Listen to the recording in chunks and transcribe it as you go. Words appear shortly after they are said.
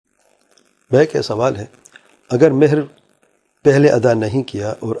میں کیا سوال ہے، اگر مہر پہلے ادا نہیں کیا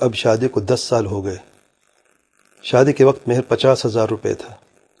اور اب شادی کو 10 سال ہو گئے، شادی کے وقت مہر 50,000 روپے تھا،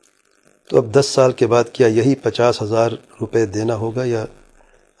 تو اب 10 سال کے بعد کیا یہی 50,000 روپے دینا ہوگا یا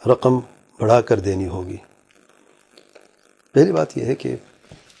رقم بڑھا کر دینی ہوگی؟ پہلی بات یہ ہے کہ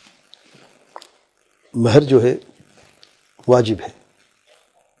مہر جو ہے واجب ہے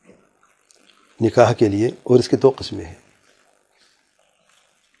نکاح کے لیے، اور اس کی 2 قسمیں ہیں،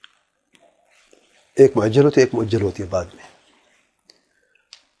 ایک مؤجل ہوتی ہے، ایک مؤجل ہوتی ہے بعد میں۔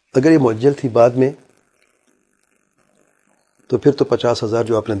 اگر یہ مؤجل تھی بعد میں تو پھر تو 50,000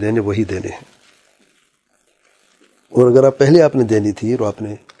 جو آپ نے دینے وہی دینے ہیں، اور اگر آپ پہلے آپ نے دینی تھی اور آپ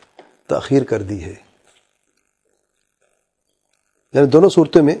نے تاخیر کر دی ہے، یعنی دونوں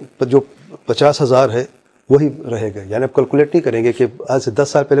صورتوں میں جو 50,000 ہے وہی رہے گا، یعنی آپ کیلکولیٹ نہیں کریں گے کہ آج سے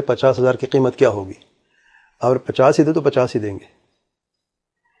 10 سال پہلے 50,000 کی قیمت کیا ہوگی، اگر 50 ہی دے تو 50 ہی دیں گے،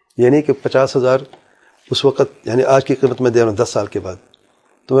 یعنی کہ 50,000 اس وقت، یعنی آج کی قیمت میں دے رہا ہوں 10 سال کے بعد،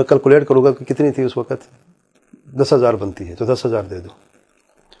 تو میں کیلکولیٹ کروں گا کہ کتنی تھی اس وقت، 10,000 بنتی ہے تو 10,000 دے دو۔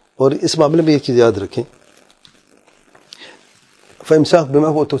 اور اس معاملے میں ایک چیز یاد رکھیں، فَإِمْسَاكٌ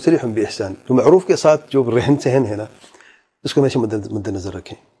بِمَعْرُوفٍ وَتَسْرِيحٌ بِإِحْسَان، تو معروف کے ساتھ جو رہن سہن ہے نا، اس کو ہمیشہ مد نظر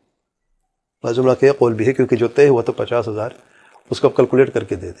رکھیں۔ بعض علماء کا یہ قول بھی ہے کیونکہ جو طے ہوا تو 50,000 اس کو آپ کیلکولیٹ کر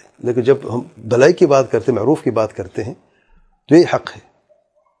کے دے دیں، لیکن جب ہم بھلائی کی بات کرتے ہیں، معروف کی بات کرتے ہیں، تو یہ حق ہے،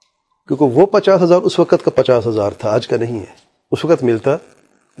 کیونکہ وہ 50,000 اس وقت کا 50,000 تھا، آج کا نہیں ہے۔ اس وقت ملتا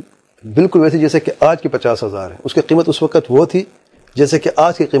بالکل ویسے جیسے کہ آج کی 50,000 ہے، اس کی قیمت اس وقت وہ تھی جیسے کہ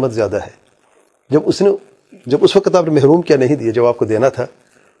آج کی قیمت زیادہ ہے۔ جب اس وقت آپ نے محروم کیا نہیں دیا، جب آپ کو دینا تھا،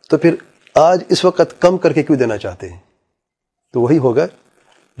 تو پھر آج اس وقت کم کر کے کیوں دینا چاہتے ہیں؟ تو وہی ہوگا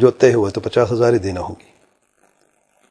جو طے ہوا، تو 50,000 ہی دینا ہوگی۔